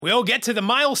We'll get to the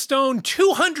milestone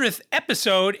 200th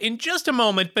episode in just a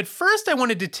moment, but first I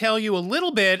wanted to tell you a little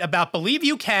bit about Believe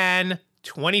You Can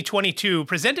 2022,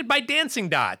 presented by Dancing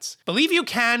Dots. Believe You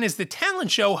Can is the talent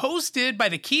show hosted by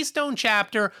the Keystone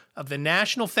chapter of the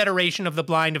National Federation of the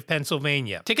Blind of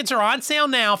Pennsylvania. Tickets are on sale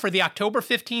now for the October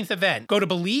 15th event. Go to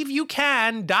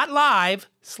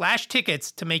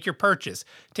BelieveYouCan.live/tickets to make your purchase.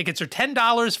 Tickets are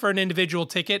 $10 for an individual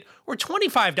ticket or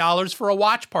 $25 for a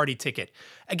watch party ticket.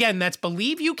 Again, that's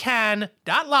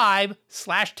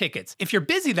BelieveYouCan.live/tickets. If you're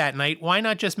busy that night, why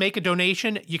not just make a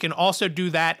donation? You can also do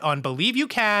that on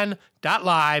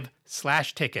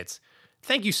BelieveYouCan.live/tickets.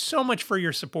 Thank you so much for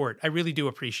your support. I really do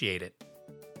appreciate it.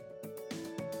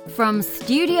 From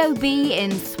Studio B in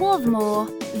Swarthmore,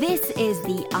 this is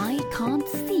the I Can't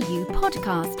See You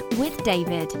podcast with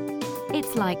David.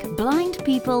 It's like blind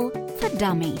people for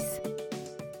dummies.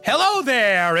 Hello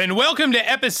there, and welcome to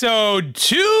episode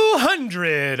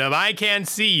 200 of I Can't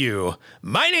See You.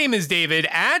 My name is David,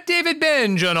 at David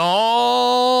Benge on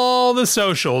all the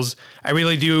socials. I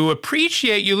really do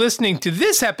appreciate you listening to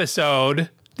this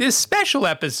episode, this special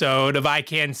episode of I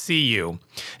Can't See You.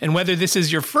 And whether this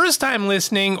is your first time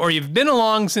listening or you've been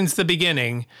along since the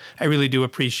beginning, I really do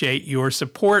appreciate your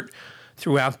support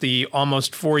throughout the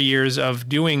almost 4 years of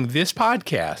doing this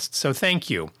podcast. So thank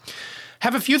you.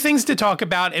 Have a few things to talk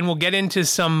about, and we'll get into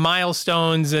some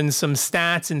milestones and some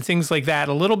stats and things like that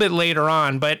a little bit later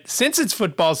on. But since it's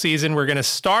football season, we're going to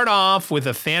start off with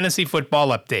a fantasy football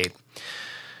update.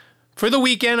 For the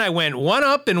weekend, I went one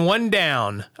up and one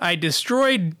down. I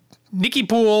destroyed Nicky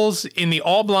Pools in the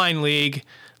All Blind League.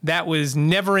 That was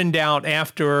never in doubt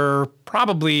after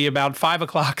probably about 5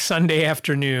 o'clock Sunday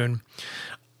afternoon.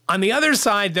 On the other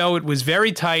side, though, it was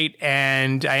very tight,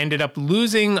 and I ended up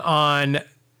losing on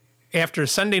after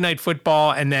Sunday Night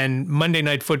Football, and then Monday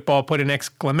Night Football put an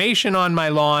exclamation on my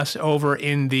loss over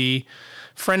in the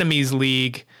Frenemies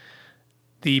League.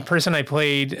 The person I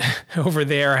played over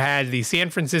there had the San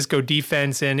Francisco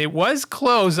defense, and it was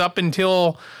close up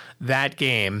until that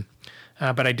game.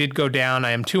 But I did go down.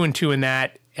 I am 2-2 in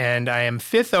that, and I am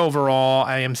 5th overall.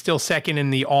 I am still second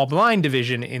in the All Blind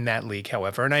division in that league,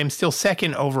 however, and I am still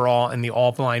second overall in the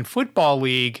All Blind Football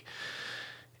League.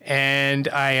 And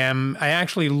I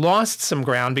actually lost some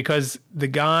ground because the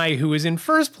guy who was in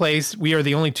first place, we are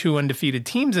the only 2 undefeated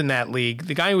teams in that league.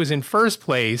 The guy who was in first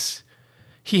place,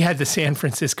 he had the San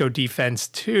Francisco defense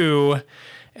too.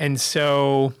 And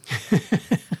so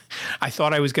I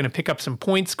thought I was going to pick up some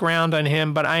points ground on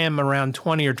him, but I am around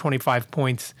 20 or 25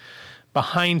 points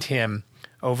behind him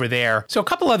over there. So a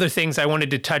couple other things I wanted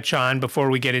to touch on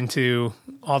before we get into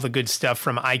all the good stuff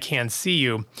from I Can't See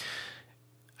You.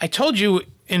 I told you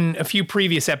in a few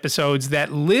previous episodes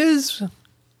that Liz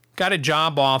got a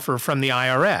job offer from the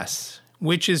IRS,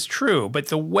 which is true. But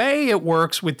the way it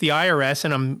works with the IRS,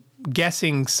 and I'm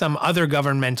guessing some other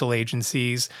governmental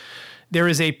agencies, there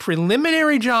is a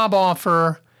preliminary job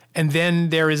offer, and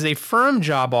then there is a firm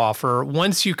job offer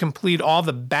once you complete all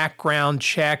the background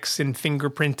checks and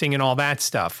fingerprinting and all that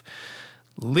stuff.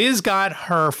 Liz got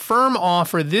her firm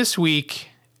offer this week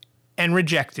and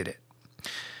rejected it.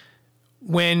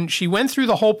 When she went through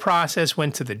the whole process,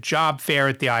 went to the job fair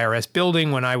at the IRS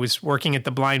building when I was working at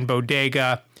the Blind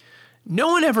Bodega, no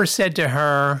one ever said to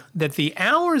her that the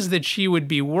hours that she would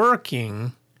be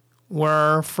working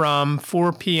were from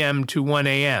 4 p.m. to 1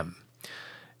 a.m.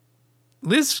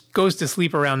 Liz goes to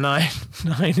sleep around 9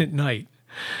 at night.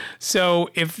 So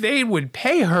if they would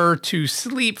pay her to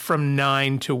sleep from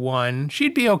 9 to 1,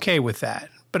 she'd be okay with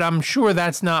that. But I'm sure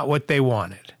that's not what they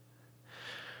wanted.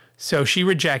 So she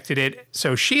rejected it.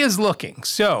 So she is looking.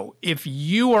 So if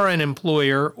you are an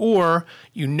employer or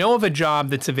you know of a job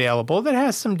that's available that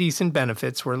has some decent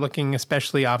benefits, we're looking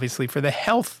especially obviously for the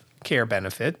health care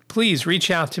benefit, please reach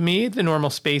out to me at the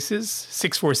normal spaces,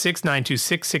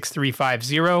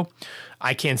 646-926-6350.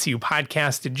 I Can't See You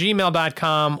podcast at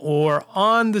gmail.com or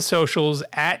on the socials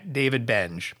at David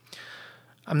Benge.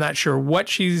 I'm not sure what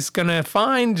she's going to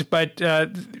find, but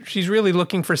she's really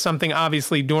looking for something,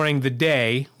 obviously, during the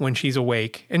day when she's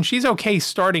awake. And she's okay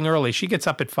starting early. She gets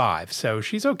up at 5, so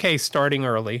she's okay starting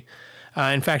early.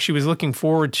 In fact, she was looking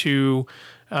forward to,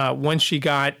 once she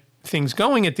got things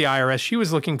going at the IRS, she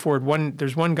was looking forward.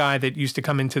 There's one guy that used to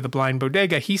come into the Blind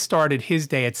Bodega. He started his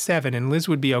day at 7, and Liz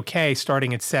would be okay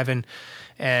starting at 7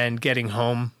 and getting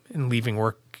home and leaving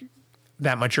work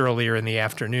that much earlier in the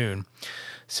afternoon.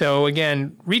 So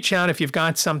again, reach out if you've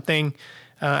got something.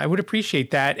 I would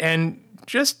appreciate that. And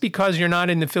just because you're not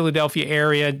in the Philadelphia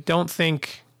area, don't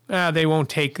think they won't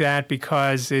take that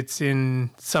because it's in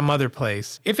some other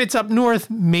place. If it's up north,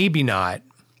 maybe not,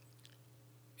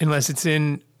 unless it's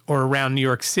in or around New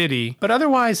York City. But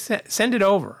otherwise, send it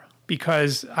over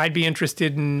because I'd be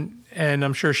interested in, and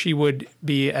I'm sure she would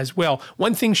be as well.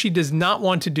 One thing she does not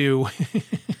want to do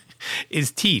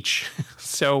is teach.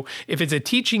 So if it's a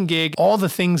teaching gig, all the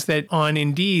things that on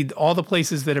Indeed, all the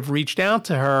places that have reached out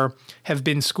to her have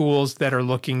been schools that are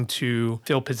looking to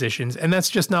fill positions, and that's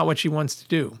just not what she wants to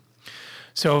do.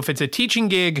 So if it's a teaching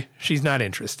gig, she's not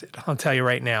interested. I'll tell you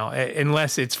right now,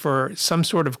 unless it's for some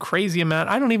sort of crazy amount.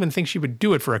 I don't even think she would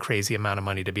do it for a crazy amount of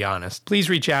money, to be honest. Please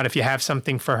reach out if you have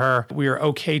something for her. We are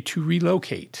okay to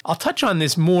relocate. I'll touch on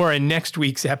this more in next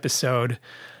week's episode,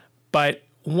 but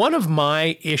one of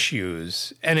my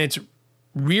issues, and it's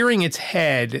rearing its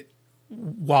head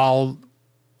while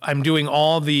I'm doing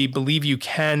all the Believe You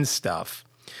Can stuff,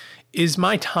 is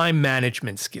my time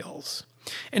management skills.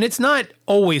 And it's not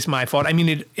always my fault. I mean,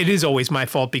 it is always my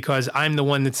fault because I'm the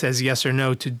one that says yes or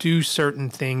no to do certain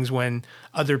things when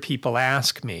other people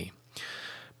ask me.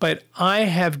 But I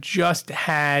have just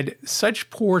had such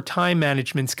poor time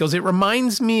management skills. It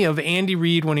reminds me of Andy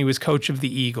Reid when he was coach of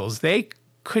the Eagles. They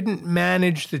couldn't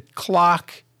manage the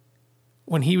clock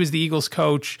when he was the Eagles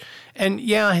coach. And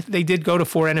yeah, they did go to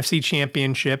 4 NFC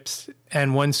championships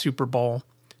and 1 Super Bowl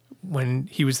when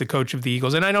he was the coach of the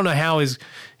Eagles. And I don't know how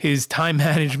his time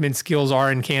management skills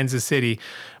are in Kansas City,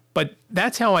 but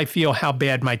that's how I feel how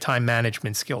bad my time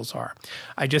management skills are.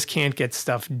 I just can't get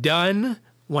stuff done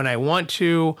when I want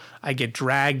to. I get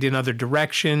dragged in other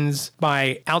directions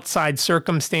by outside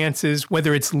circumstances,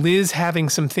 whether it's Liz having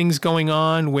some things going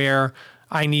on where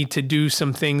I need to do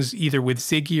some things either with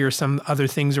Ziggy or some other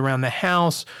things around the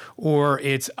house, or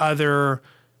it's other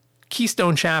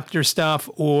Keystone Chapter stuff,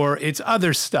 or it's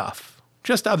other stuff,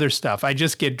 just other stuff. I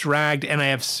just get dragged and I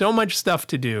have so much stuff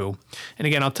to do. And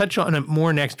again, I'll touch on it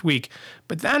more next week,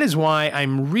 but that is why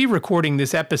I'm re-recording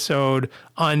this episode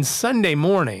on Sunday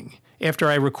morning after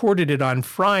I recorded it on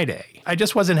Friday. I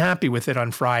just wasn't happy with it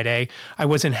on Friday. I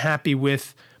wasn't happy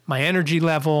with my energy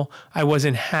level. I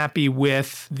wasn't happy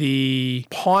with the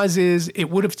pauses. It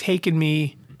would have taken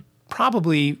me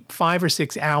probably 5 or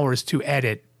 6 hours to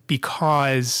edit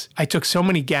because I took so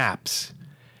many gaps.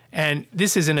 And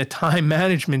this isn't a time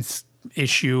management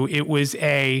issue. It was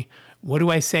a, what do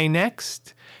I say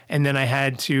next? And then I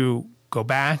had to go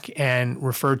back and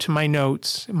refer to my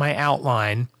notes, my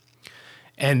outline,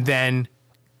 and then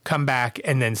come back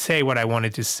and then say what I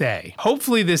wanted to say.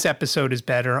 Hopefully this episode is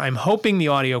better. I'm hoping the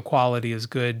audio quality is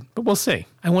good, but we'll see.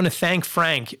 I want to thank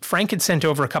Frank. Frank had sent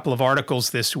over a couple of articles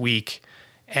this week,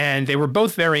 and they were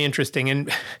both very interesting.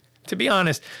 And to be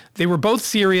honest, they were both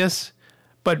serious,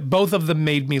 but both of them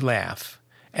made me laugh.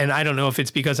 And I don't know if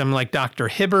it's because I'm like Dr.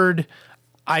 Hibbard.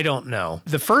 I don't know.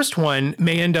 The first one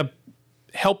may end up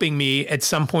helping me at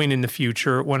some point in the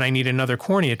future when I need another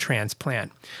cornea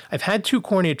transplant. I've had 2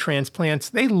 cornea transplants.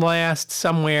 They last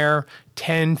somewhere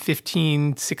 10,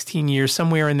 15, 16 years,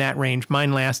 somewhere in that range.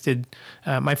 Mine lasted,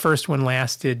 my first one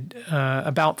lasted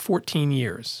about 14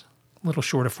 years, a little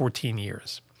short of 14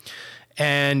 years.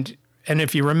 And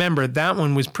if you remember, that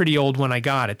one was pretty old when I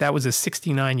got it. That was a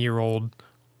 69-year-old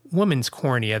woman's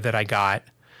cornea that I got.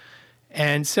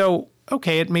 And so,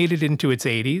 okay, it made it into its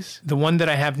 80s. The one that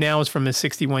I have now is from a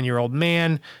 61-year-old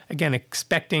man, again,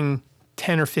 expecting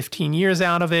 10 or 15 years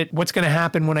out of it. What's going to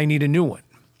happen when I need a new one?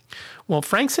 Well,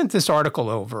 Frank sent this article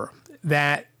over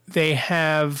that they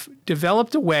have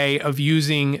developed a way of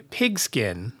using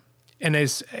pigskin. And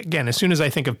as soon as I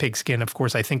think of pigskin, of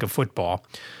course, I think of football.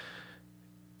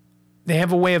 They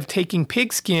have a way of taking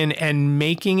pigskin and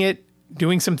making it,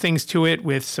 doing some things to it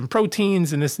with some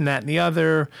proteins and this and that and the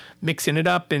other, mixing it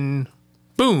up, and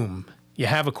boom, you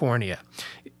have a cornea.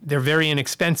 They're very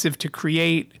inexpensive to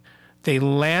create. They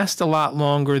last a lot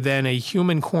longer than a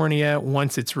human cornea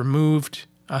once it's removed.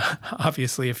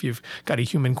 Obviously, if you've got a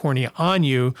human cornea on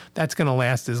you, that's going to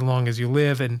last as long as you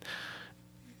live. And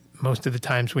most of the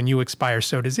times when you expire,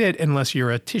 so does it, unless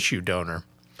you're a tissue donor.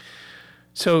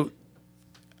 So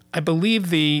I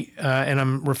believe and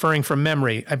I'm referring from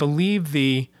memory, I believe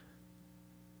the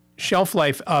shelf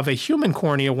life of a human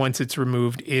cornea once it's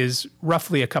removed is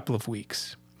roughly a couple of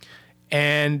weeks.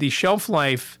 And the shelf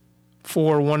life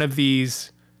for one of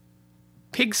these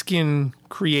pigskin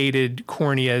created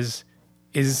corneas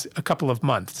is a couple of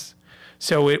months.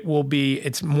 So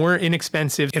it's more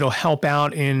inexpensive. It'll help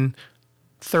out in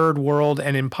third world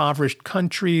and impoverished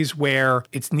countries where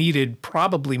it's needed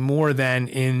probably more than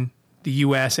in the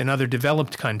U.S. and other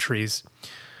developed countries.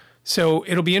 So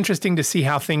it'll be interesting to see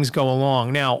how things go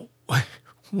along. Now,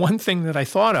 one thing that I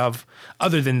thought of,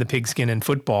 other than the pigskin and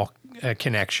football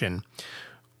connection,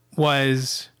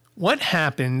 was What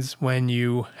happens when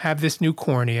you have this new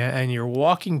cornea and you're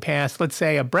walking past, let's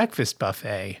say, a breakfast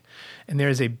buffet, and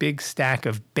there's a big stack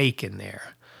of bacon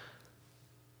there?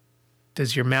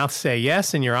 Does your mouth say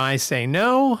yes and your eyes say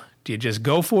no? Do you just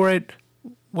go for it?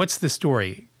 What's the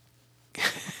story?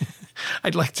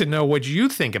 I'd like to know what you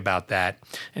think about that.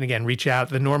 And again, reach out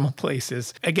the normal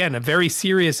places. Again, a very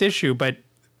serious issue, but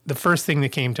the first thing that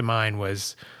came to mind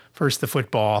was first the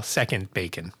football, second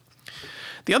bacon.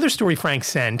 The other story Frank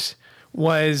sent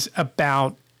was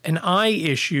about an eye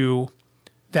issue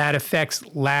that affects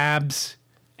labs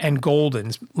and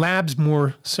Goldens. Labs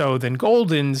more so than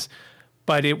Goldens,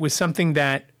 but it was something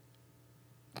that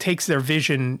takes their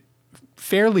vision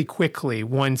fairly quickly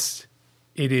once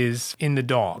it is in the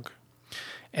dog.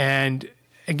 And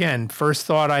again, first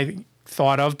thought I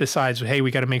thought of, besides, hey, we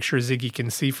got to make sure Ziggy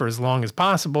can see for as long as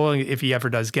possible if he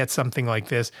ever does get something like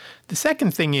this. The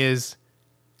second thing is,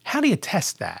 how do you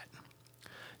test that?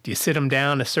 Do you sit him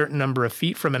down a certain number of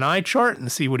feet from an eye chart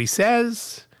and see what he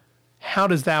says? How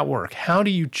does that work? How do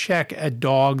you check a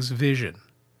dog's vision?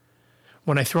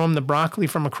 When I throw him the broccoli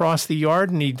from across the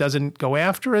yard and he doesn't go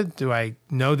after it, do I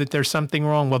know that there's something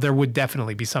wrong? Well, there would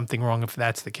definitely be something wrong if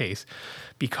that's the case,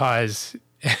 because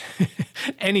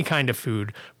any kind of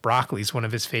food, broccoli is one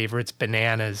of his favorites,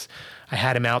 bananas. I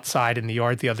had him outside in the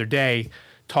yard the other day,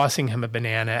 tossing him a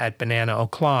banana at banana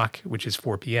o'clock, which is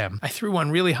 4 p.m. I threw one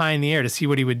really high in the air to see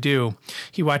what he would do.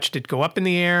 He watched it go up in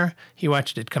the air, he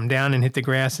watched it come down and hit the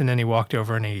grass, and then he walked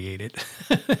over and he ate it.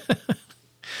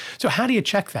 So how do you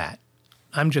check that?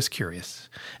 I'm just curious.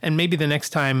 And maybe the next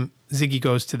time Ziggy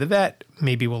goes to the vet,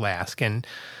 maybe we'll ask. And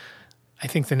I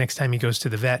think the next time he goes to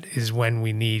the vet is when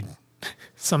we need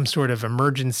some sort of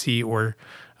emergency or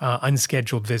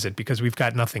unscheduled visit, because we've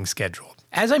got nothing scheduled.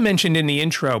 As I mentioned in the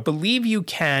intro, Believe You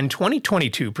Can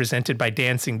 2022, presented by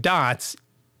Dancing Dots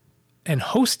and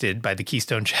hosted by the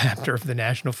Keystone chapter of the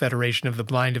National Federation of the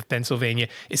Blind of Pennsylvania,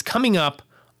 is coming up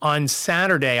on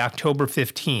Saturday, October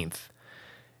 15th.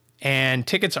 And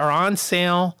tickets are on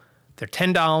sale. They're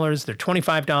 $10, they're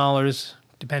 $25,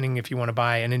 depending if you want to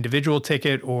buy an individual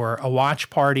ticket or a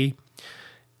watch party.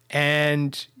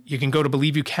 And you can go to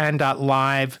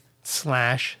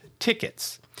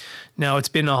BelieveYouCan.live/tickets. Now, it's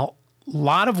been a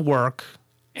lot of work,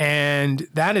 and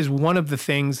that is one of the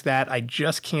things that I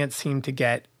just can't seem to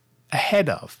get ahead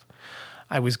of.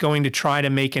 I was going to try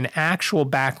to make an actual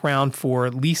background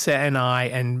for Lisa and I,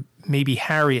 and maybe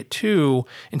Harriet too,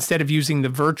 instead of using the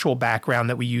virtual background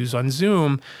that we use on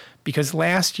Zoom, because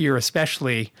last year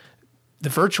especially, the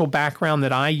virtual background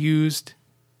that I used,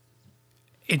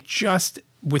 it just,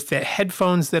 with the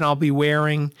headphones that I'll be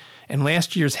wearing and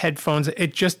last year's headphones,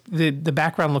 it just, the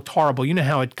background looked horrible. You know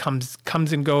how it comes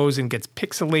and goes and gets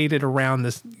pixelated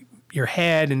around your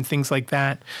head and things like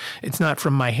that. It's not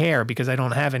from my hair because I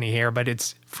don't have any hair, but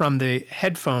it's from the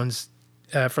headphones,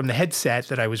 from the headset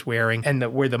that I was wearing and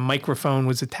where the microphone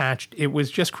was attached. It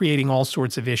was just creating all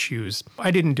sorts of issues.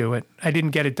 I didn't do it. I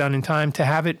didn't get it done in time to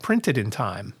have it printed in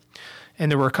time. And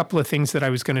there were a couple of things that I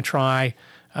was going to try,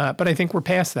 but I think we're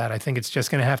past that. I think it's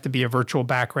just going to have to be a virtual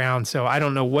background. So I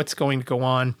don't know what's going to go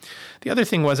on. The other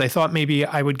thing was I thought maybe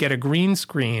I would get a green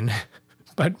screen,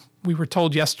 but we were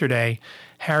told yesterday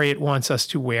Harriet wants us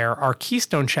to wear our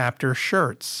Keystone chapter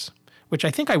shirts, which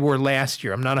I think I wore last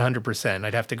year. I'm not 100%.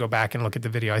 I'd have to go back and look at the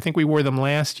video. I think we wore them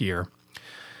last year.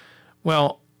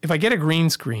 Well, if I get a green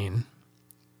screen,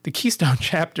 the Keystone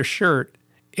chapter shirt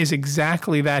is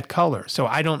exactly that color. So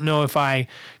I don't know if I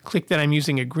click that I'm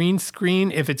using a green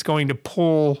screen, if it's going to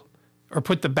pull or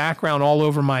put the background all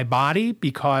over my body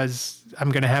because I'm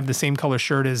going to have the same color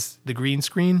shirt as the green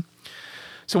screen.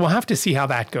 So we'll have to see how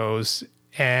that goes.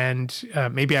 And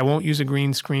maybe I won't use a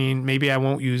green screen. Maybe I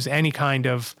won't use any kind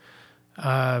of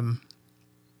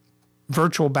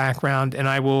virtual background, and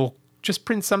I will just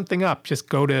print something up. Just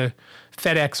go to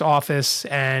FedEx office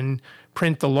and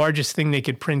print the largest thing they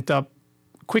could print up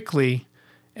quickly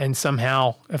and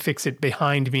somehow affix it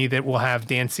behind me that will have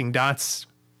Dancing Dots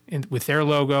with their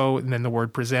logo, and then the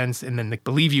word presents, and then the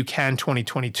Believe You Can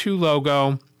 2022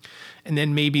 logo, and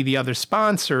then maybe the other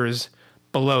sponsors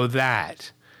below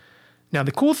that. Now,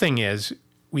 the cool thing is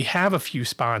we have a few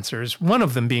sponsors, one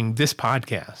of them being this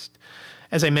podcast.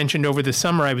 As I mentioned, over the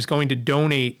summer, I was going to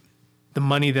donate the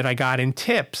money that I got in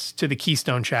tips to the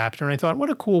Keystone chapter. And I thought, what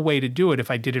a cool way to do it if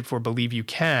I did it for Believe You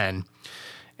Can.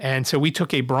 And so we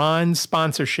took a bronze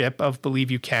sponsorship of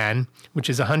Believe You Can, which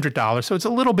is $100. So it's a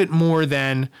little bit more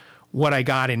than what I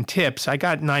got in tips. I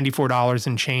got $94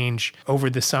 and change over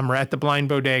the summer at the Blind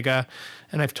Bodega.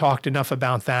 And I've talked enough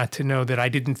about that to know that I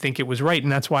didn't think it was right.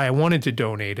 And that's why I wanted to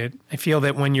donate it. I feel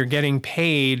that when you're getting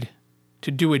paid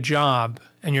to do a job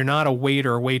and you're not a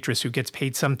waiter or waitress who gets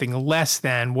paid something less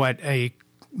than what a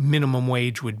minimum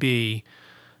wage would be,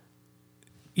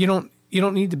 you don't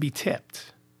need to be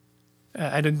tipped.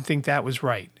 I didn't think that was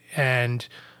right. And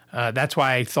that's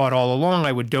why I thought all along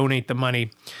I would donate the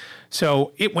money.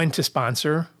 So it went to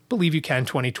sponsor Believe You Can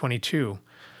 2022.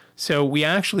 So we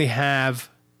actually have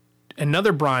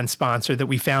another bronze sponsor that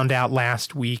we found out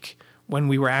last week when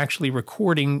we were actually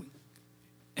recording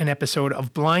an episode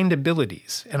of Blind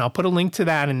Abilities. And I'll put a link to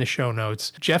that in the show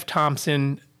notes. Jeff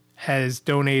Thompson has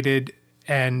donated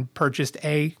and purchased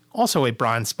also a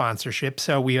bronze sponsorship.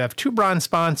 So we have 2 bronze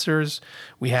sponsors.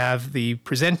 We have the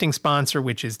presenting sponsor,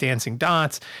 which is Dancing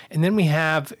Dots. And then we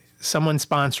have someone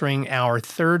sponsoring our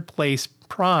 3rd place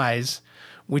prize,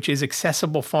 which is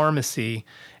Accessible Pharmacy.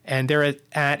 And they're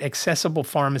at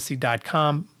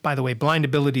accessiblepharmacy.com. By the way, Blind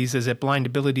Abilities is at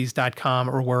blindabilities.com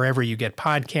or wherever you get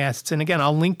podcasts. And again,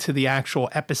 I'll link to the actual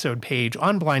episode page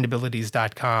on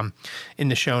blindabilities.com in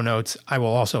the show notes. I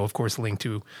will also, of course, link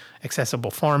to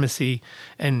Accessible Pharmacy,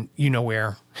 and you know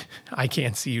where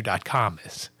ican'tseeyou.com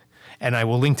is. And I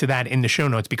will link to that in the show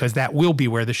notes because that will be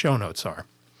where the show notes are.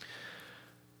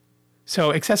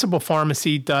 So Accessible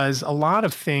Pharmacy does a lot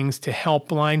of things to help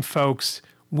blind folks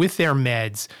with their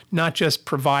meds, not just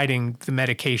providing the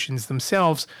medications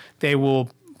themselves. They will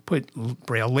put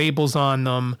Braille labels on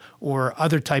them or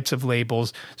other types of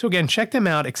labels. So again, check them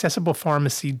out,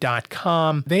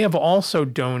 accessiblepharmacy.com. They have also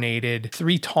donated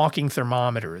 3 talking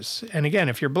thermometers. And again,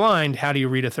 if you're blind, how do you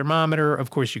read a thermometer? Of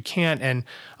course you can't. And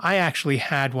I actually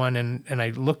had one and I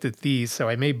looked at these, so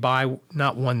I may buy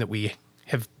not one that we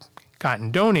have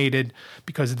gotten donated,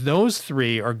 because those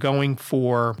 3 are going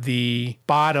for the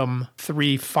bottom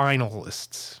 3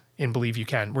 finalists in Believe You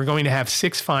Can. We're going to have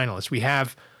 6 finalists. We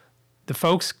have the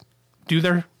folks do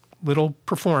their little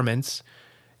performance.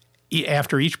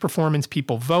 After each performance,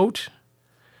 people vote.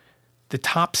 The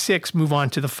top 6 move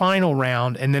on to the final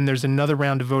round, and then there's another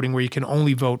round of voting where you can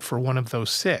only vote for one of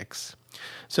those 6.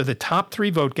 So the top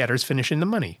 3 vote getters finish in the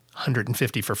money.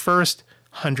 $150 for first,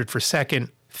 $100 for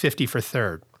second, $50 for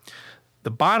third. The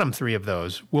bottom 3 of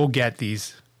those will get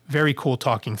these very cool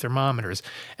talking thermometers.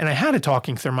 And I had a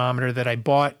talking thermometer that I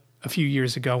bought a few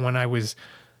years ago when I was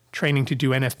training to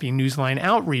do NFB Newsline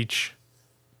outreach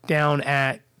down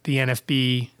at the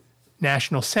NFB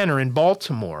National Center in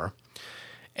Baltimore.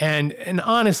 And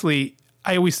honestly,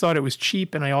 I always thought it was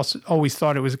cheap, and I also always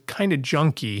thought it was kind of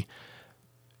junky.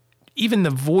 Even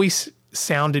the voice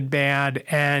sounded bad,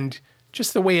 and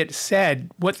just the way it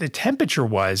said what the temperature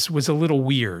was a little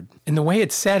weird. And the way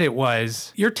it said it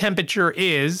was, your temperature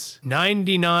is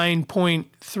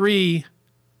 99.3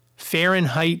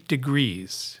 Fahrenheit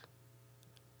degrees.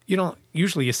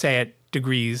 You say it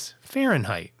degrees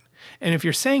Fahrenheit. And if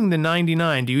you're saying the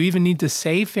 99, do you even need to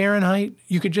say Fahrenheit?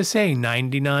 You could just say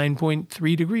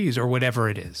 99.3 degrees or whatever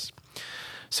it is.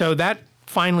 So that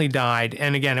finally died.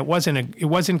 And again, it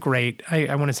wasn't great.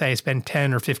 I want to say I spent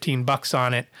 $10 or $15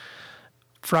 on it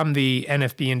from the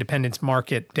NFB Independence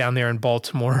Market down there in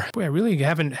Baltimore. Boy, I really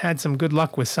haven't had some good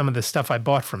luck with some of the stuff I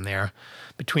bought from there.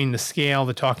 Between the scale,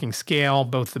 the talking scale,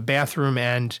 both the bathroom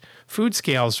and food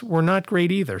scales were not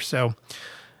great either. So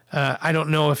I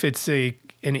don't know if it's an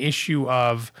issue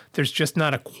of there's just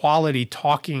not a quality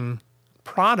talking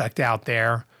product out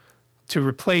there to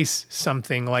replace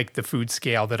something like the food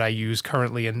scale that I use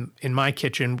currently in my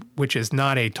kitchen, which is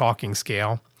not a talking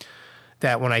scale.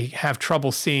 That when I have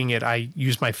trouble seeing it, I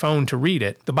use my phone to read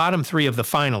it. The bottom 3 of the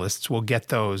finalists will get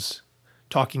those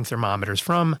talking thermometers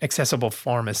from Accessible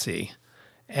Pharmacy.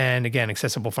 And again,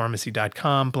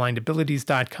 accessiblepharmacy.com,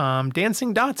 blindabilities.com,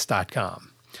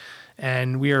 dancingdots.com.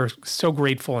 And we are so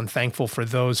grateful and thankful for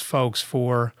those folks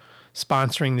for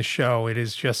sponsoring the show. It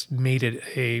has just made it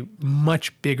a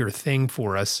much bigger thing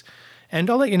for us. And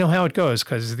I'll let you know how it goes,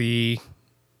 because the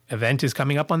event is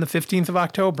coming up on the 15th of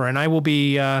October, and I will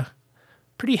be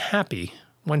pretty happy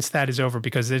once that is over,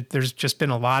 because there's just been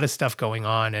a lot of stuff going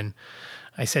on. And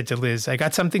I said to Liz, I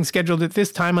got something scheduled at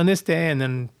this time on this day, and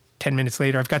then 10 minutes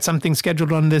later, I've got something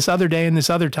scheduled on this other day and this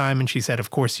other time. And she said,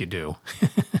 of course you do.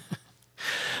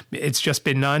 It's just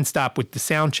been nonstop with the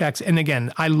sound checks. And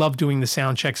again, I love doing the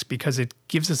sound checks because it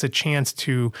gives us a chance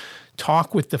to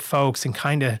talk with the folks and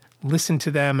kind of listen to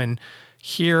them and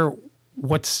hear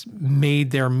what's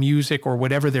made their music or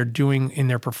whatever they're doing in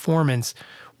their performance,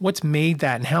 what's made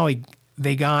that and how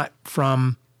they got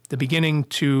from the beginning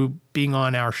to being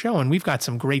on our show. And we've got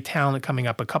some great talent coming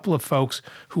up. A couple of folks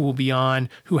who will be on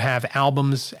who have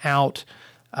albums out.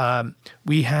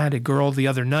 We had a girl the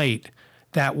other night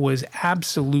that was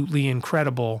absolutely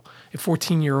incredible, a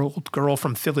 14-year-old girl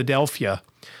from Philadelphia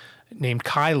named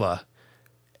Kyla.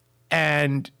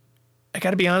 And I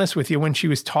got to be honest with you, when she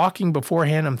was talking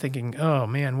beforehand, I'm thinking, oh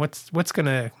man, what's this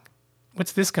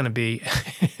going to be?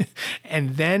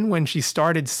 And then when she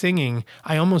started singing,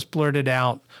 I almost blurted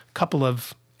out a couple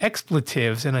of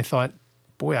expletives, and I thought,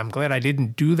 boy, I'm glad I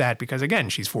didn't do that because, again,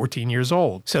 she's 14 years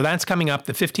old. So that's coming up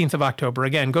the 15th of October.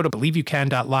 Again, go to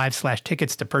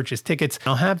BelieveYouCan.live/tickets to purchase tickets.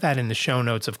 I'll have that in the show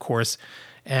notes, of course,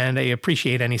 and I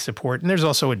appreciate any support. And there's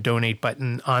also a donate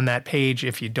button on that page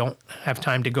if you don't have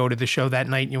time to go to the show that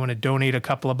night and you want to donate a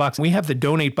couple of bucks. We have the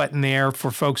donate button there for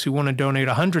folks who want to donate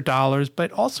 $100,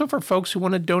 but also for folks who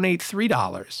want to donate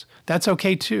 $3. That's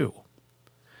okay too.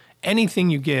 Anything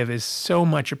you give is so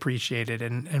much appreciated,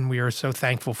 and we are so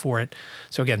thankful for it.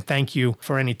 So again, thank you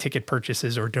for any ticket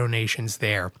purchases or donations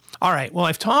there. All right, well,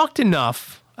 I've talked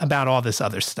enough about all this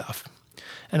other stuff,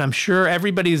 and I'm sure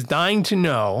everybody is dying to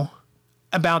know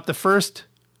about the first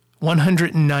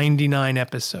 199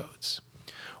 episodes.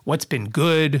 What's been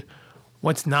good?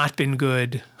 What's not been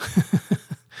good?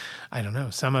 I don't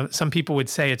know. Some people would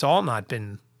say it's all not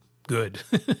been good.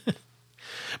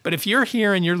 But if you're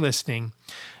here and you're listening,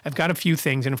 I've got a few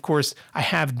things. And of course, I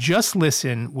have Just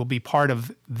Listen will be part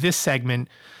of this segment.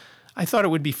 I thought it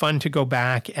would be fun to go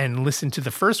back and listen to the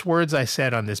first words I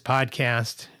said on this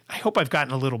podcast. I hope I've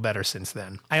gotten a little better since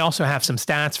then. I also have some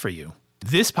stats for you.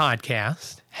 This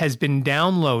podcast has been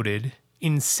downloaded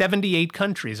in 78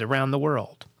 countries around the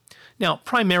world. Now,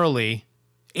 primarily,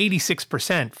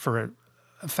 86% for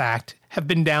a fact have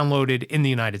been downloaded in the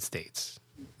United States.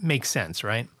 Makes sense,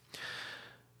 right?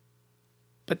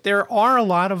 But there are a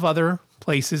lot of other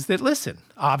places that listen.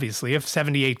 Obviously, if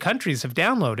 78 countries have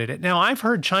downloaded it. Now, I've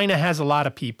heard China has a lot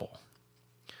of people,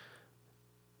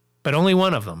 but only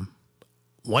one of them,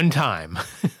 one time,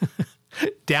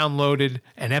 downloaded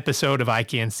an episode of I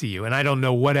Can't See You. And I don't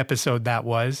know what episode that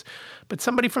was, but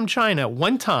somebody from China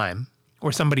one time,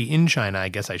 or somebody in China, I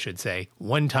guess I should say,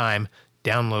 one time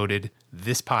downloaded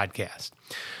this podcast.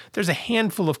 There's a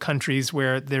handful of countries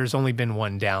where there's only been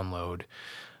one download,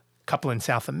 a couple in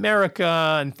South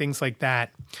America and things like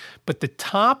that. But the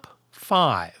top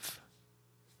 5,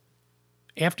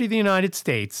 after the United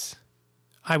States,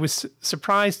 I was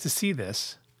surprised to see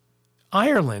this.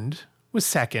 Ireland was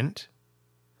second.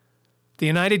 The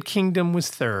United Kingdom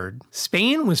was third.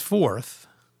 Spain was fourth.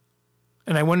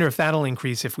 And I wonder if that'll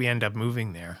increase if we end up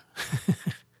moving there.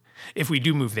 If we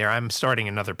do move there, I'm starting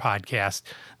another podcast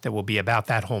that will be about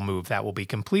that whole move. That will be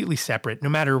completely separate, no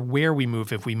matter where we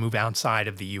move, if we move outside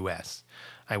of the U.S.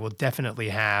 I will definitely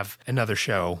have another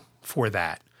show for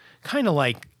that. Kind of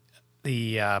like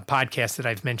the podcast that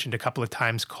I've mentioned a couple of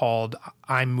times called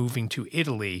I'm Moving to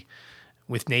Italy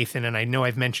with Nathan, and I know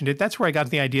I've mentioned it. That's where I got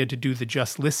the idea to do the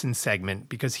Just Listen segment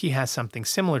because he has something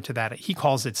similar to that. He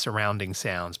calls it surrounding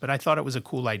sounds, but I thought it was a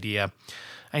cool idea.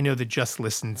 I know the Just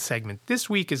Listen segment this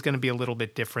week is going to be a little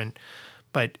bit different,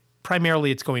 but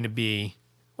primarily it's going to be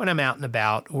when I'm out and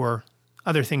about or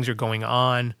other things are going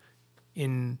on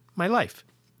in my life.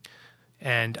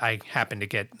 And I happen to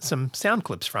get some sound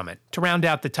clips from it. To round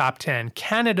out the top 10,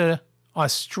 Canada,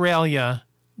 Australia,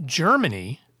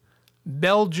 Germany,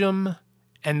 Belgium,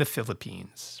 and the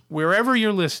Philippines. Wherever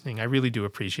you're listening, I really do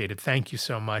appreciate it. Thank you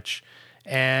so much.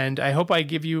 And I hope I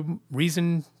give you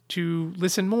reason to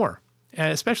listen more.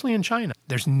 Especially in China.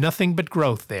 There's nothing but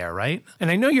growth there, right?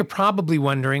 And I know you're probably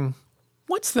wondering,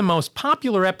 what's the most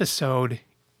popular episode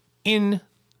in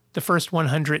the first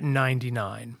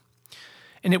 199?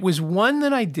 And it was one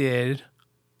that I did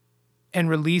and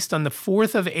released on the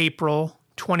 4th of April,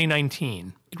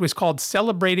 2019. It was called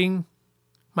Celebrating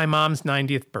My Mom's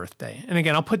 90th Birthday. And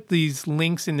again, I'll put these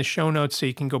links in the show notes so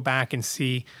you can go back and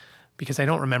see, because I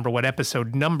don't remember what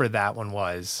episode number that one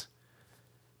was.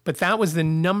 But that was the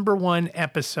number 1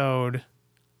 episode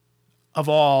of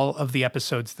all of the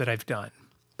episodes that I've done,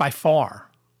 by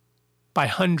far, by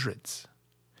hundreds.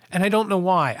 And I don't know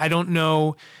why. I don't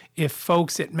know if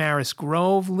folks at Maris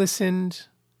Grove listened.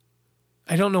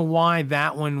 I don't know why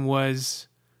that one was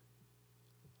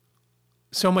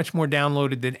so much more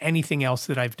downloaded than anything else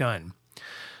that I've done.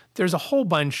 There's a whole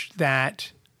bunch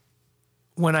that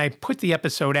when I put the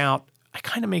episode out, I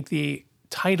kind of make the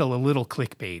title a little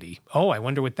clickbaity. Oh, I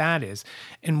wonder what that is.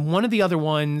 And one of the other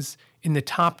ones in the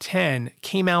top 10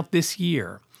 came out this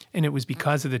year, and it was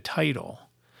because of the title.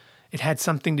 It had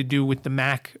something to do with the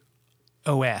Mac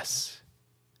OS.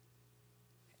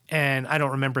 And I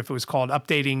don't remember if it was called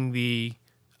Updating the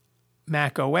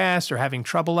Mac OS or Having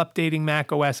Trouble Updating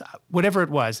Mac OS, whatever it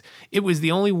was. It was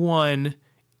the only one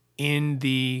in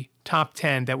the top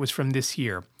 10 that was from this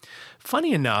year.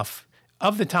 Funny enough,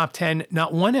 of the top 10,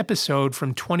 not one episode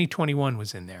from 2021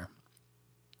 was in there.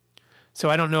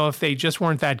 So I don't know if they just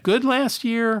weren't that good last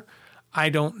year. I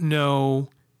don't know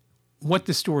what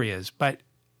the story is. But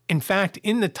in fact,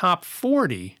 in the top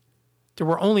 40, there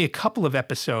were only a couple of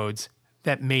episodes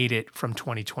that made it from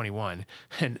 2021.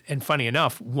 And funny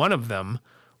enough, one of them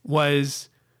was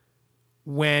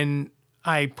when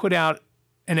I put out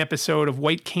an episode of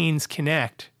White Canes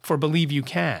Connect for Believe You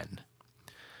Can.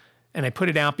 And I put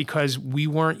it out because we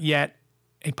weren't yet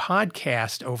a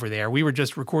podcast over there. We were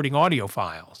just recording audio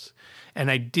files.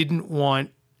 And I didn't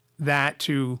want that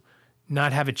to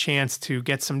not have a chance to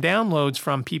get some downloads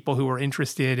from people who were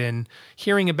interested in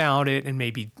hearing about it and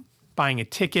maybe buying a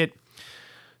ticket.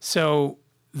 So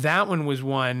that one was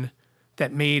one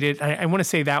that made it. I want to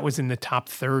say that was in the top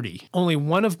 30. Only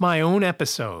one of my own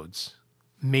episodes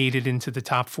made it into the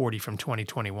top 40 from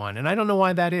 2021. And I don't know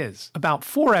why that is. About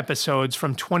 4 episodes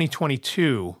from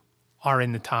 2022 are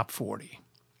in the top 40.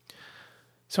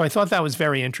 So I thought that was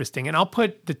very interesting. And I'll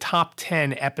put the top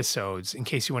 10 episodes in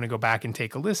case you want to go back and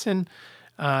take a listen.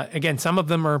 Again, some of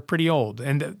them are pretty old.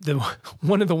 And the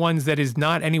one of the ones that is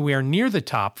not anywhere near the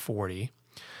top 40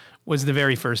 was the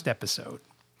very first episode.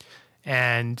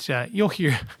 And you'll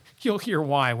hear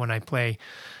why when I play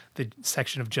the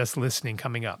section of Just Listening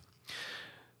coming up.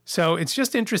 So it's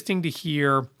just interesting to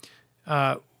hear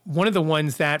one of the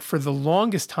ones that for the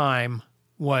longest time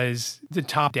was the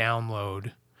top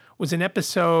download was an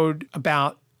episode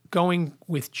about going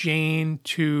with Jane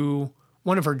to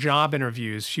one of her job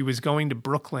interviews. She was going to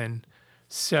Brooklyn.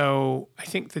 So I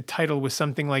think the title was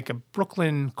something like a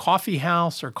Brooklyn coffee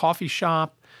house or coffee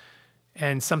shop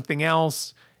and something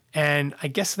else. And I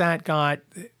guess that got,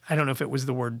 I don't know if it was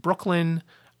the word Brooklyn.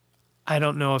 I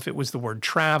don't know if it was the word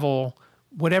travel,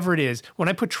 whatever it is. When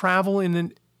I put travel in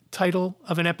the title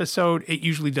of an episode, it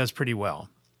usually does pretty well.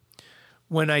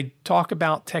 When I talk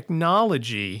about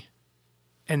technology,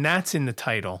 and that's in the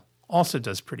title, also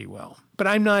does pretty well. But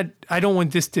I don't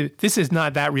want this is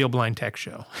not That Real Blind Tech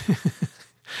Show.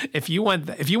 If you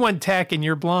want tech and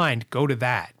you're blind, go to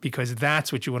that because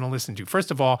that's what you want to listen to.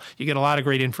 First of all, you get a lot of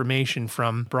great information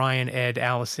from Brian, Ed,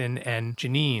 Allison, and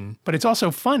Janine, but it's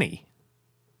also funny,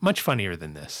 much funnier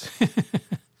than this.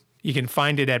 You can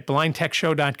find it at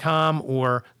blindtechshow.com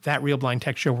or That Real Blind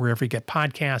Tech Show, wherever you get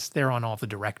podcasts. They're on all the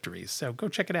directories. So go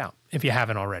check it out if you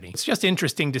haven't already. It's just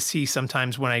interesting to see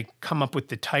sometimes when I come up with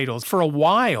the titles. For a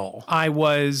while, I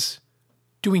was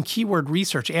doing keyword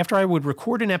research. After I would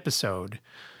record an episode,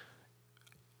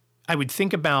 I would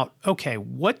think about, okay,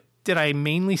 what did I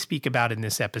mainly speak about in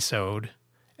this episode?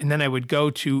 And then I would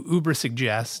go to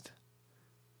Ubersuggest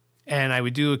and I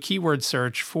would do a keyword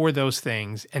search for those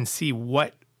things and see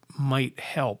what might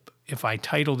help if I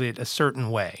titled it a certain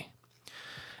way.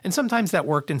 And sometimes that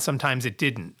worked and sometimes it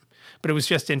didn't. But it was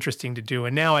just interesting to do.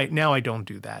 And now I don't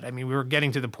do that. I mean, we're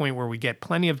getting to the point where we get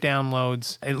plenty of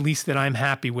downloads, at least that I'm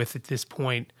happy with at this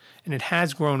point. And it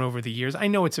has grown over the years. I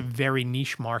know it's a very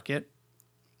niche market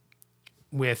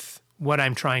with what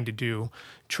I'm trying to do,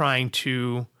 trying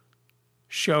to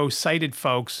show sighted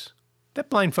folks that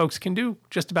blind folks can do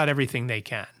just about everything they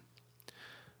can.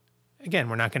 Again,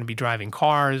 we're not going to be driving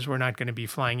cars. We're not going to be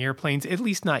flying airplanes, at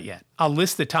least not yet. I'll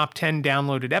list the top 10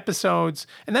 downloaded episodes,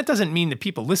 and that doesn't mean that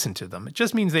people listen to them. It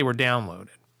just means they were downloaded.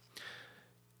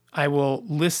 I will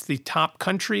list the top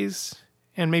countries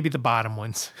and maybe the bottom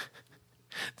ones.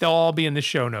 They'll all be in the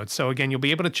show notes. So again, you'll be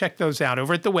able to check those out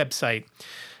over at the website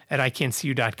at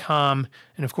ican'tseeyou.com.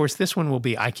 And of course, this one will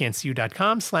be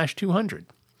ican'tseeyou.com/200.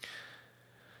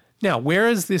 Now, where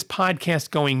is this podcast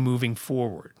going moving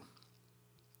forward?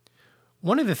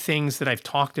 One of the things that I've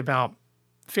talked about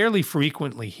fairly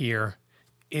frequently here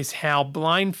is how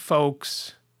blind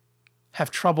folks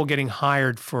have trouble getting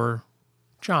hired for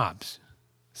jobs.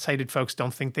 Sighted folks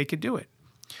don't think they could do it.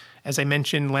 As I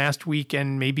mentioned last week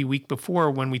and maybe week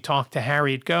before when we talked to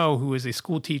Harriet Go, who is a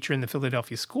school teacher in the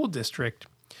Philadelphia School District,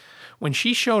 when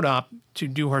she showed up to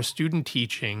do her student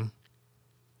teaching,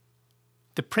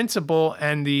 the principal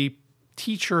and the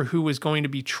teacher who was going to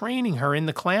be training her in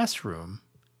the classroom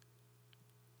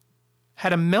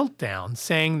had a meltdown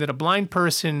saying that a blind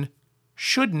person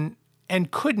shouldn't and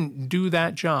couldn't do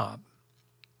that job.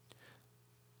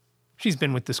 She's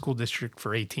been with the school district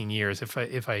for 18 years, if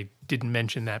I didn't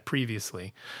mention that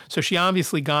previously. So she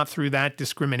obviously got through that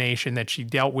discrimination that she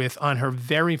dealt with on her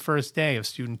very first day of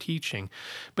student teaching.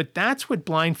 But that's what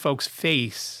blind folks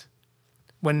face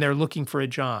when they're looking for a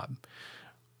job.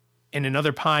 In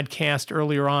another podcast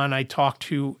earlier on, I talked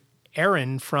to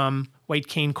Erin from White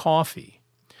Cane Coffee.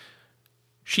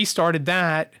 She started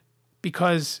that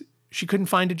because she couldn't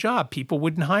find a job. People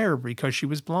wouldn't hire her because she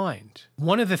was blind.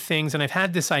 One of the things, and I've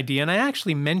had this idea, and I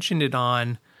actually mentioned it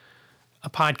on a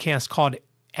podcast called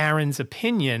Aaron's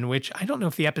Opinion, which I don't know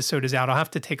if the episode is out. I'll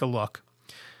have to take a look.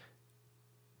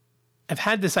 I've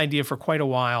had this idea for quite a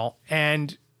while,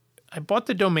 and I bought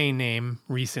the domain name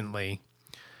recently.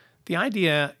 The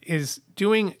idea is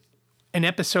doing an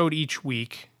episode each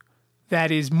week that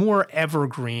is more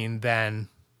evergreen than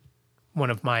one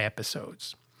of my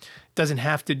episodes. It doesn't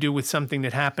have to do with something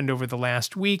that happened over the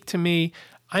last week to me.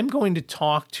 I'm going to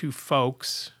talk to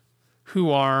folks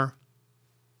who are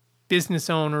business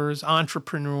owners,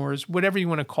 entrepreneurs, whatever you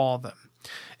want to call them.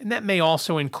 And that may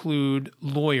also include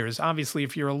lawyers. Obviously,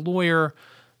 if you're a lawyer,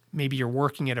 maybe you're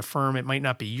working at a firm, it might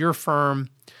not be your firm.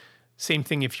 Same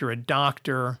thing if you're a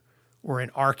doctor or an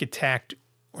architect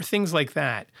or things like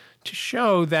that, to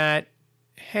show that,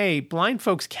 hey, blind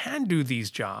folks can do these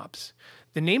jobs.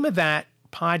 The name of that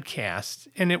podcast,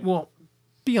 and it will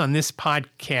be on this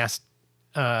podcast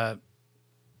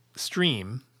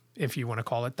stream, if you want to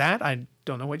call it that. I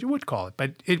don't know what you would call it,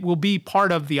 but it will be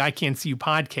part of the I Can't See You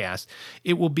podcast.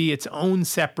 It will be its own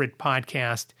separate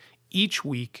podcast each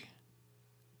week.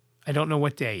 I don't know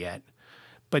what day yet,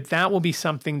 but that will be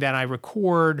something that I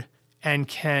record and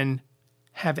can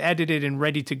have edited and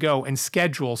ready to go and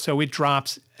schedule so it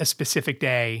drops a specific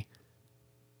day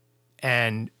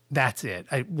and that's it.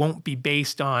 It won't be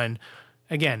based on,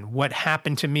 again, what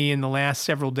happened to me in the last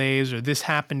several days or this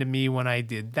happened to me when I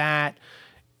did that.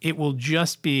 It will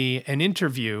just be an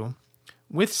interview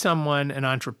with someone, an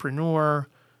entrepreneur,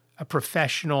 a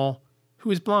professional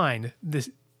who is blind. This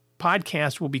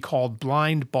podcast will be called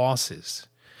Blind Bosses.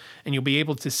 And you'll be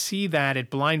able to see that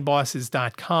at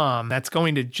blindbosses.com. That's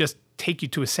going to just take you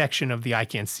to a section of the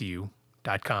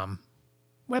ican'tseeyou.com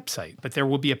website. But there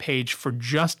will be a page for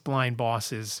just blind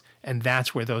bosses, and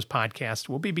that's where those podcasts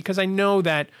will be, because I know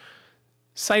that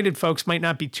sighted folks might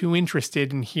not be too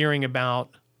interested in hearing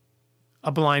about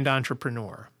a blind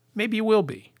entrepreneur. Maybe you will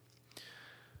be.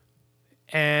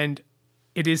 And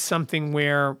it is something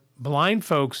where blind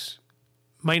folks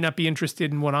might not be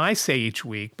interested in what I say each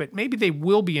week, but maybe they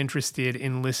will be interested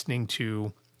in listening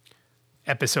to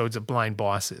episodes of Blind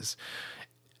Bosses.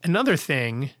 Another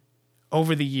thing,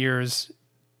 over the years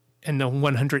and the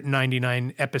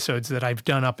 199 episodes that I've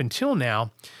done up until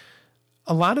now,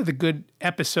 a lot of the good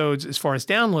episodes as far as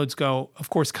downloads go,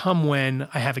 of course, come when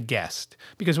I have a guest.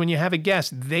 Because when you have a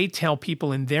guest, they tell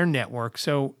people in their network.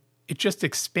 So it just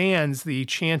expands the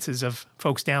chances of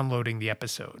folks downloading the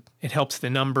episode. It helps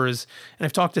the numbers. And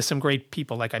I've talked to some great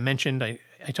people. Like I mentioned, I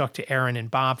talked to Aaron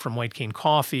and Bob from White Cane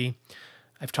Coffee.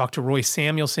 I've talked to Roy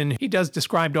Samuelson. He does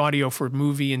described audio for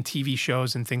movie and TV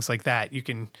shows and things like that. You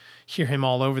can hear him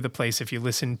all over the place if you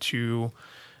listen to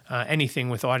anything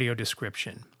with audio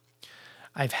description.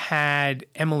 I've had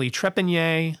Emily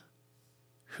Trepanier,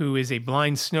 who is a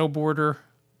blind snowboarder.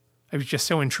 I was just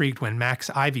so intrigued when Max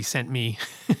Ivy sent me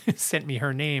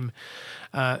her name,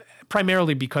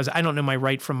 primarily because I don't know my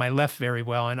right from my left very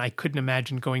well, and I couldn't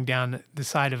imagine going down the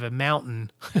side of a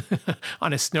mountain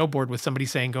on a snowboard with somebody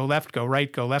saying, go left, go right,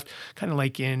 go left, kind of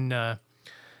like in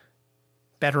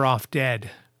Better Off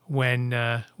Dead when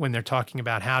they're talking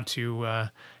about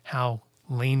how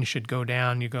lane should go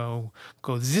down. You go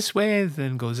this way,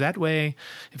 then go that way.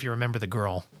 If you remember the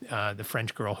girl, the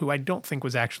French girl, who I don't think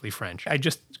was actually French. I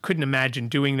just couldn't imagine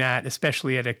doing that,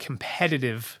 especially at a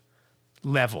competitive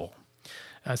level.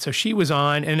 So she was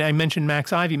on, and I mentioned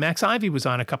Max Ivy. Max Ivy was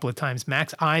on a couple of times.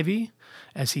 Max Ivy,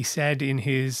 as he said in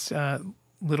his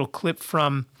little clip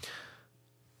from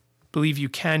Believe You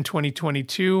Can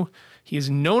 2022, he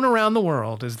is known around the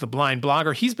world as the blind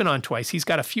blogger. He's been on twice. He's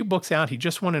got a few books out. He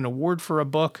just won an award for a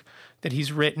book that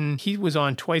he's written. He was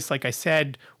on twice, like I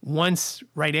said, once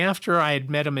right after I had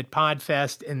met him at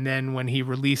Podfest, and then when he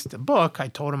released a book, I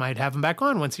told him I'd have him back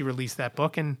on once he released that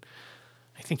book, and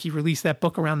I think he released that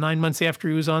book around 9 months after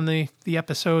he was on the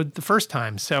episode the first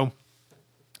time. So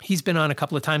he's been on a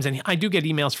couple of times, and I do get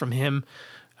emails from him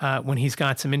when he's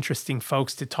got some interesting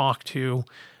folks to talk to.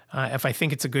 If I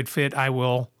think it's a good fit, I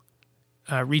will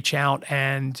reach out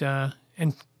and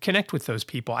connect with those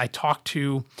people. I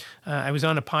was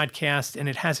on a podcast, and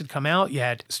it hasn't come out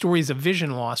yet, Stories of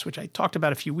Vision Loss, which I talked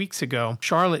about a few weeks ago.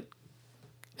 Charlotte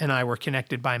and I were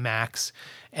connected by Max,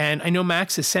 and I know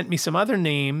Max has sent me some other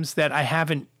names that I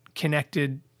haven't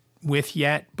connected with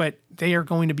yet, but they are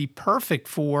going to be perfect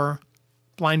for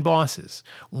Blind Bosses.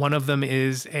 One of them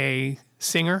is a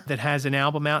singer that has an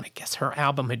album out. I guess her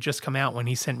album had just come out when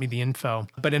he sent me the info.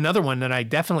 But another one that I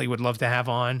definitely would love to have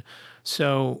on,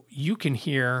 so you can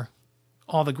hear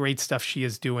all the great stuff she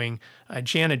is doing.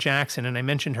 Jana Jackson, and I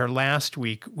mentioned her last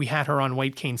week. We had her on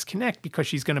White Canes Connect because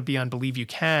she's going to be on Believe You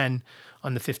Can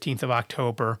on the 15th of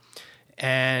October.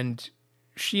 And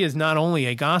she is not only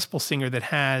a gospel singer that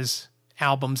has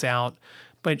albums out,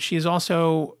 but she is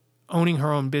also owning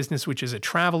her own business, which is a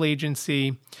travel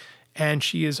agency. And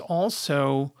she is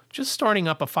also just starting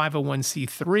up a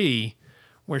 501c3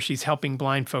 where she's helping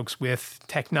blind folks with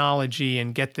technology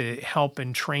and get the help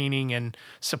and training and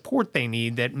support they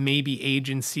need that maybe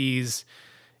agencies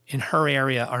in her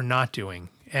area are not doing.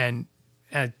 And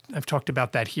I've talked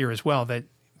about that here as well, that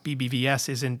BBVS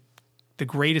isn't the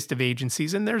greatest of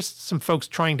agencies, and there's some folks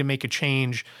trying to make a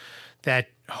change that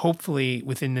hopefully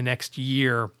within the next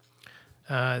year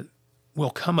will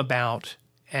come about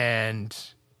and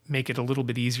make it a little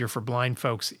bit easier for blind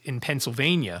folks in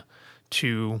Pennsylvania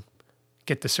to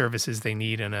get the services they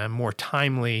need in a more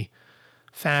timely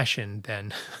fashion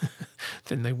than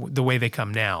the way they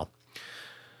come now.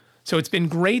 So it's been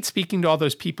great speaking to all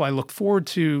those people. I look forward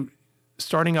to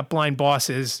starting up Blind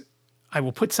Bosses. I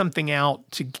will put something out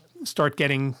to start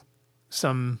getting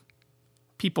some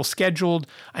people scheduled.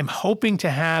 I'm hoping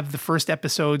to have the first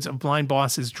episodes of Blind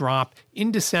Bosses drop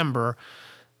in December.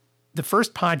 The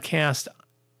first podcast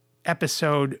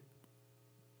episode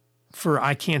for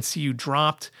I Can't See You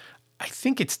dropped. I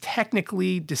think it's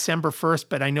technically December 1st,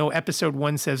 but I know episode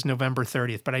 1 says November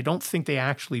 30th, but I don't think they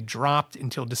actually dropped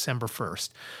until December 1st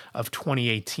of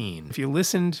 2018. If you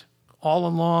listened all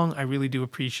along, I really do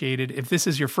appreciate it. If this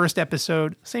is your first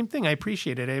episode, same thing, I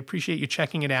appreciate it. I appreciate you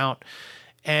checking it out.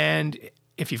 And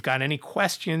if you've got any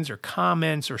questions or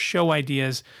comments or show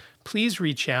ideas, please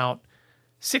reach out,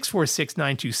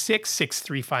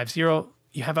 646-926-6350.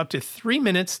 You have up to 3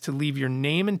 minutes to leave your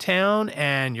name and town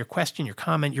and your question, your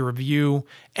comment, your review,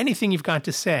 anything you've got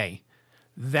to say.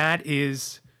 That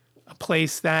is a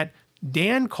place that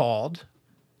Dan called,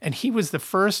 and he was the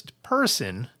first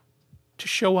person to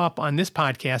show up on this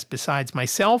podcast besides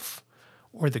myself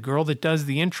or the girl that does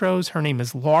the intros. Her name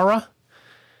is Laura,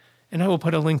 and I will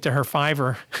put a link to her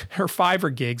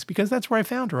Fiverr gigs because that's where I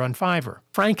found her, on Fiverr.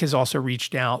 Frank has also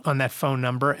reached out on that phone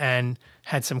number and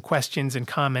had some questions and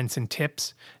comments and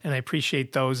tips, and I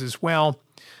appreciate those as well.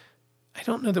 I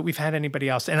don't know that we've had anybody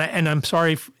else, and I'm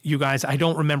sorry, you guys, I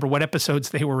don't remember what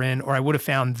episodes they were in, or I would have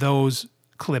found those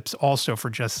clips also for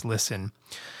Just Listen.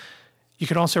 You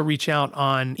can also reach out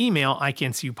on email,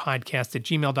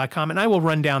 ican'tseeyouPodcast@gmail.com, and I will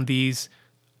run down these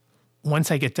once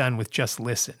I get done with Just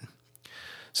Listen.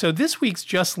 So this week's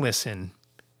Just Listen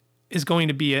is going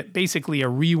to be basically a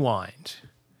rewind,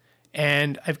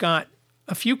 and I've got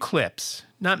a few clips,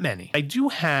 not many. I do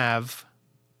have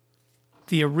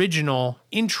the original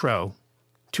intro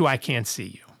to I Can't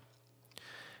See You.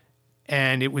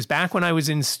 And it was back when I was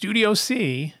in Studio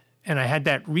C, and I had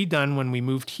that redone when we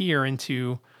moved here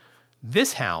into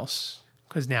this house,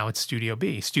 because now it's Studio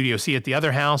B. Studio C at the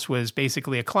other house was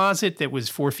basically a closet that was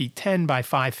 4 feet 10 by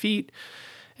 5 feet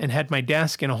and had my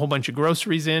desk and a whole bunch of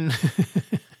groceries in.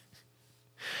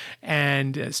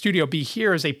 And Studio B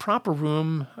here is a proper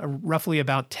room, roughly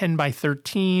about 10 by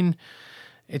 13.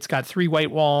 It's got 3 white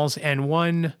walls and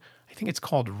one, I think it's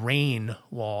called rain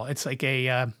wall. It's like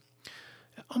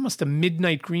almost a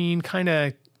midnight green, kind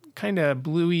of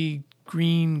bluey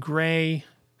green, gray.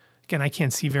 Again, I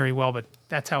can't see very well, but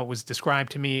that's how it was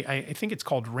described to me. I think it's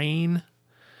called rain.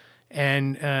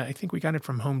 And I think we got it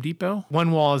from Home Depot.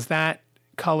 One wall is that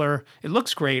color. It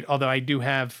looks great, although I do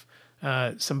have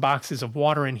some boxes of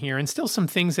water in here and still some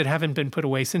things that haven't been put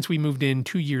away since we moved in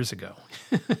 2 years ago.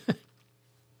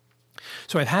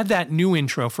 So I've had that new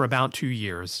intro for about 2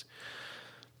 years,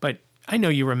 but I know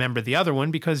you remember the other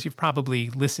one because you've probably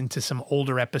listened to some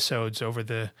older episodes over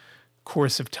the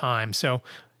course of time. So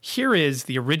here is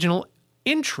the original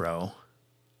intro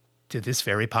to this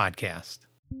very podcast.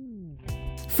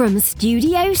 From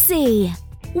Studio C,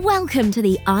 welcome to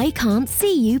the I Can't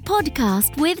See You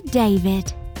podcast with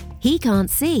David. He can't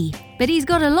see, but he's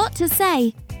got a lot to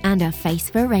say and a face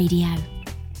for radio.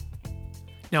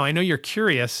 Now, I know you're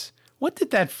curious, what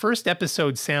did that first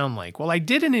episode sound like? Well, I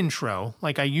did an intro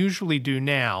like I usually do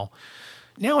now.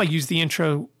 Now I use the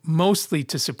intro mostly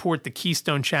to support the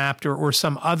Keystone chapter or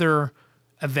some other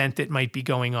event that might be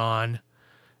going on.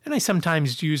 And I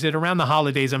sometimes use it around the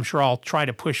holidays. I'm sure I'll try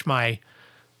to push my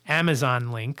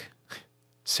Amazon link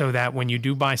so that when you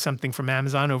do buy something from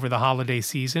Amazon over the holiday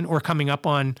season or coming up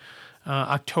on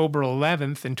October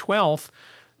 11th and 12th,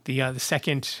 the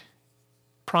second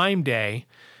Prime Day,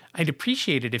 I'd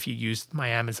appreciate it if you used my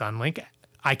Amazon link,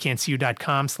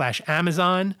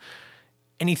 ican'tseeyou.com/Amazon.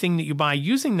 Anything that you buy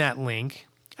using that link,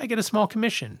 I get a small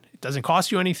commission. It doesn't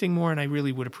cost you anything more, and I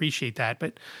really would appreciate that.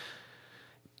 But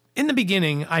in the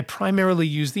beginning, I primarily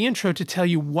used the intro to tell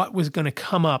you what was going to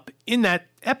come up in that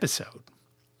episode.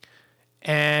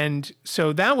 And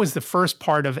so that was the first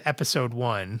part of episode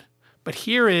 1. But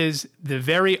here is the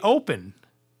very open,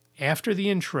 after the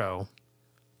intro,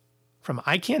 from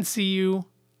I Can't See You,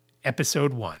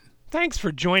 episode 1. Thanks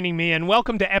for joining me, and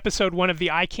welcome to episode 1 of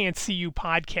the I Can't See You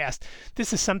podcast.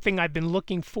 This is something I've been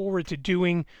looking forward to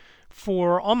doing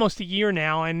for almost a year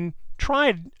now, and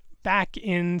tried back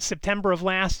in September of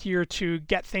last year to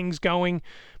get things going,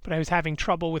 but I was having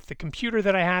trouble with the computer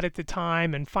that I had at the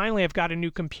time, and finally I've got a new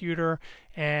computer,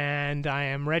 and I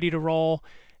am ready to roll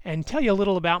and tell you a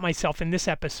little about myself in this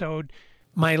episode.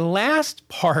 My last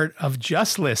part of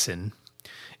Just Listen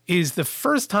is the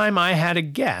first time I had a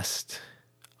guest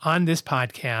on this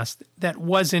podcast that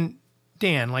wasn't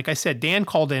Dan. Like I said, Dan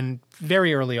called in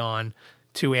very early on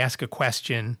to ask a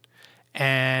question,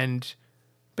 but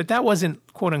that wasn't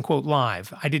quote unquote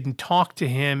live. I didn't talk to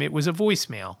him. It was a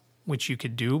voicemail, which you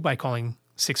could do by calling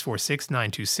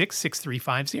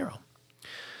 646-926-6350.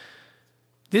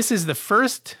 This is the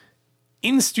first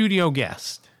in-studio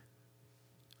guest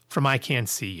from I Can't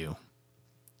See You.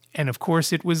 And of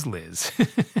course it was Liz.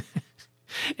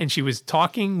 And she was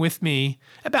talking with me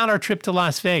about our trip to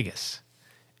Las Vegas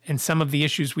and some of the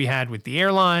issues we had with the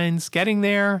airlines getting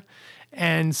there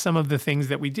and some of the things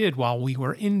that we did while we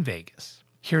were in Vegas.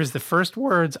 Here's the first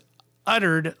words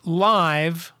uttered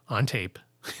live on tape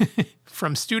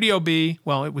from Studio B.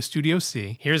 Well, it was Studio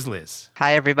C. Here's Liz.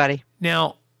 Hi, everybody.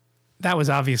 Now, that was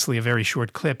obviously a very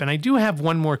short clip, and I do have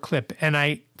one more clip, and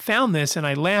I found this, and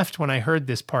I laughed when I heard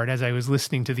this part as I was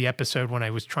listening to the episode when I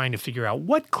was trying to figure out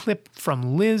what clip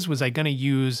from Liz was I going to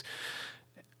use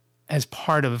as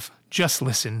part of Just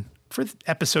Listen for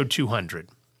episode 200.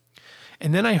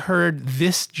 And then I heard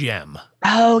this gem.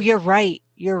 Oh, you're right.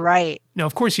 You're right. Now,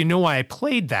 of course, you know why I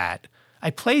played that.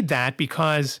 I played that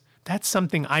because that's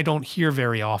something I don't hear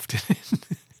very often.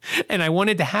 And I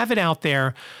wanted to have it out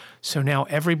there. So now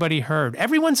everybody heard.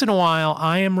 Every once in a while,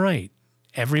 I am right.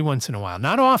 Every once in a while.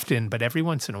 Not often, but every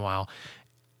once in a while.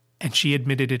 And she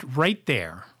admitted it right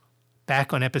there,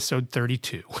 back on episode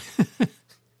 32.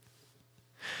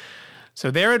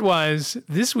 So there it was,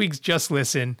 this week's Just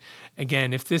Listen.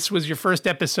 Again, if this was your first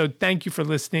episode, thank you for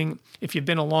listening. If you've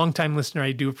been a longtime listener,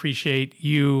 I do appreciate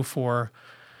you for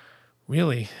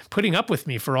really putting up with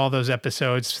me for all those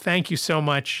episodes. Thank you so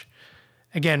much.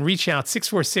 Again, reach out,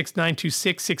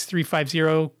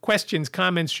 646-926-6350. Questions,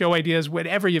 comments, show ideas,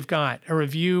 whatever you've got. A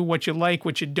review, what you like,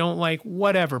 what you don't like,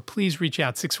 whatever. Please reach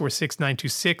out,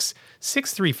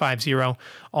 646-926-6350.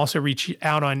 Also reach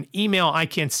out on email,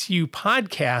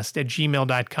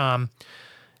 ican'tseeyouPodcast@gmail.com.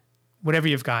 Whatever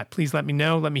you've got, please let me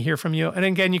know. Let me hear from you. And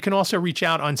again, you can also reach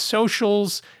out on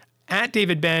socials,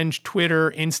 @DavidBenge,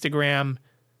 Twitter, Instagram,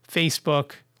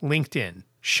 Facebook, LinkedIn.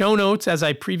 Show notes, as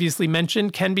I previously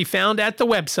mentioned, can be found at the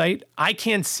website,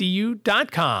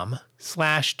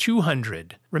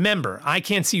 ican'tseeyou.com/200. Remember, I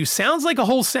Can't See You sounds like a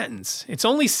whole sentence. It's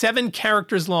only 7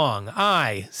 characters long.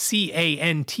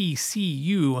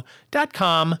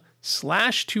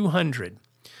 ican'tseeyou.com/200.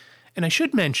 And I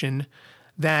should mention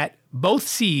that both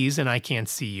C's in I Can't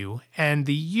See You and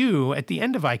the U at the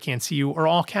end of I Can't See You are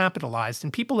all capitalized.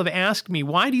 And people have asked me,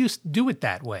 why do you do it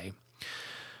that way?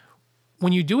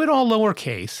 When you do it all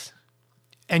lowercase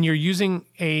and you're using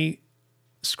a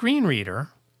screen reader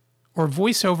or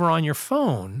voiceover on your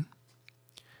phone,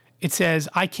 it says,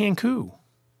 I can't coo.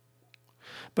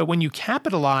 But when you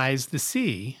capitalize the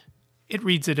C, it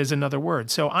reads it as another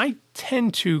word. So I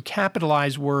tend to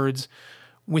capitalize words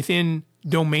within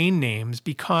domain names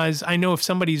because I know if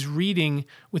somebody's reading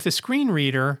with a screen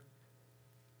reader,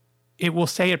 it will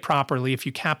say it properly if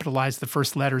you capitalize the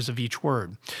first letters of each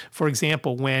word. For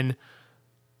example, when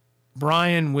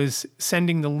Brian was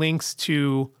sending the links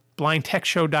to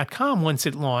blindtechshow.com once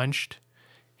it launched,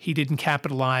 he didn't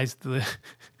capitalize the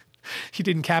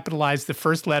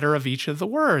first letter of each of the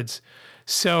words.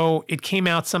 So it came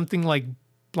out something like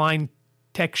Blind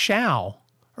Tech Show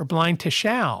or Blind to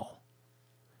Show.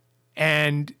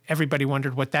 And everybody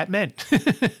wondered what that meant.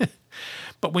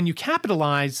 But when you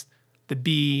capitalize the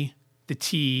B, the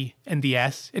T, and the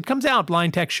S, it comes out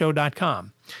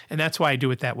blindtechshow.com. And that's why I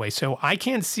do it that way. So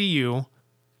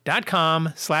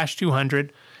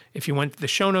ican'tseeyou.com/200. If you went to the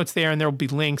show notes there, and there will be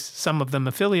links, some of them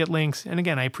affiliate links. And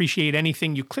again, I appreciate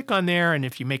anything you click on there. And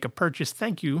if you make a purchase,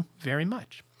 thank you very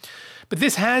much. But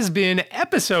this has been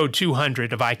episode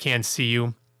 200 of I Can't See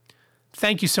You.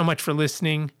 Thank you so much for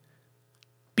listening.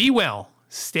 Be well,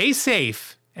 stay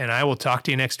safe, and I will talk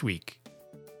to you next week.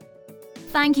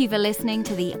 Thank you for listening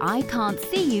to the I Can't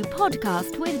See You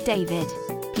podcast with David.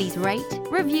 Please rate,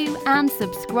 review, and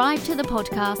subscribe to the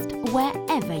podcast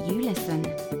wherever you listen.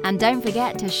 And don't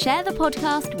forget to share the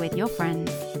podcast with your friends.